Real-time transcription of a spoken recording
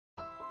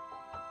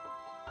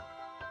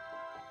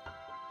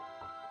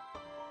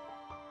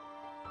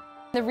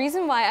The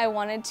reason why I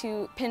wanted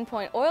to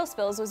pinpoint oil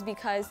spills was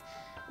because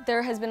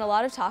there has been a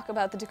lot of talk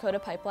about the Dakota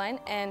pipeline,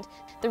 and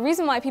the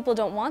reason why people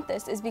don't want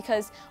this is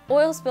because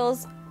oil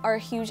spills are a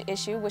huge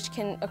issue which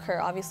can occur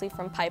obviously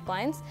from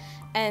pipelines,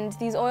 and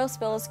these oil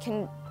spills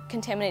can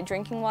contaminate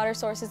drinking water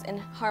sources and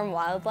harm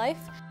wildlife.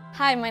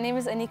 Hi, my name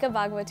is Anika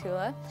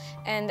Bhagavatula,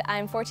 and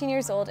I'm 14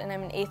 years old and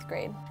I'm in 8th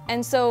grade.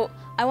 And so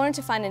I wanted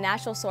to find a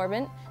natural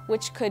sorbent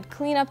which could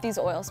clean up these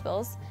oil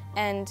spills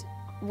and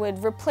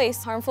would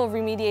replace harmful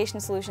remediation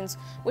solutions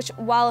which,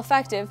 while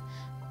effective,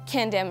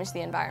 can damage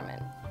the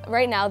environment.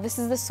 Right now, this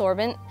is the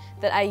sorbent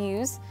that I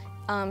use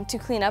to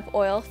clean up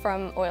oil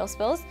from oil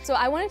spills. So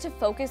I wanted to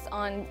focus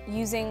on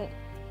using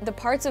the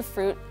parts of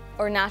fruit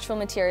or natural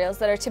materials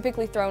that are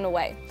typically thrown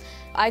away.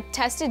 I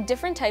tested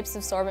different types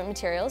of sorbent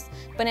materials,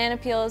 banana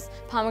peels,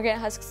 pomegranate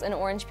husks, and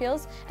orange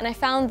peels, and I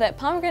found that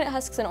pomegranate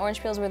husks and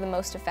orange peels were the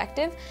most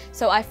effective.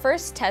 So I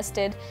first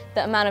tested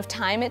the amount of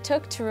time it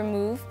took to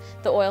remove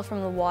the oil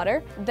from the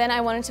water. Then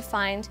I wanted to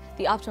find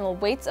the optimal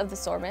weights of the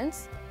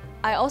sorbents.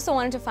 I also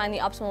wanted to find the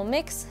optimal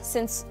mix,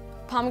 since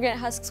pomegranate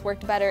husks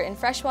worked better in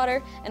fresh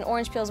water and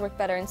orange peels worked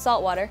better in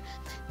salt water.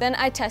 Then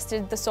I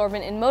tested the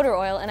sorbent in motor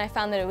oil and I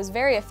found that it was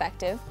very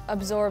effective,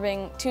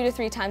 absorbing 2 to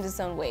 3 times its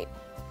own weight.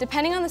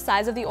 Depending on the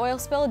size of the oil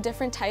spill,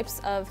 different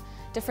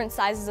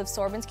sizes of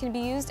sorbents can be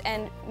used,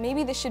 and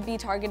maybe this should be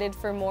targeted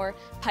for more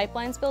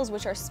pipeline spills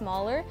which are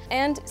smaller.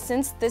 And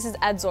since this is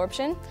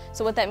adsorption,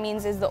 so what that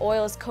means is the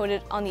oil is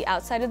coated on the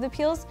outside of the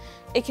peels,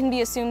 it can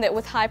be assumed that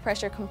with high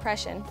pressure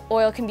compression,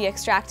 oil can be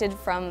extracted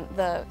from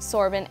the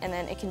sorbent and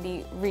then it can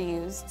be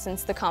reused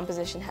since the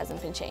composition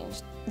hasn't been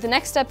changed. The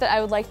next step that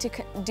I would like to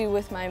do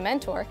with my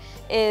mentor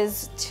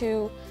is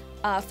to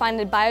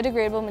find a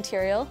biodegradable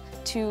material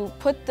to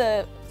put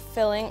the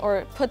filling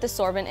or put the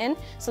sorbent in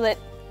so that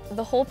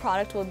the whole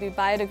product will be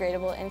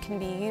biodegradable and can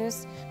be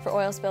used for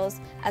oil spills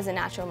as a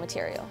natural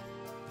material.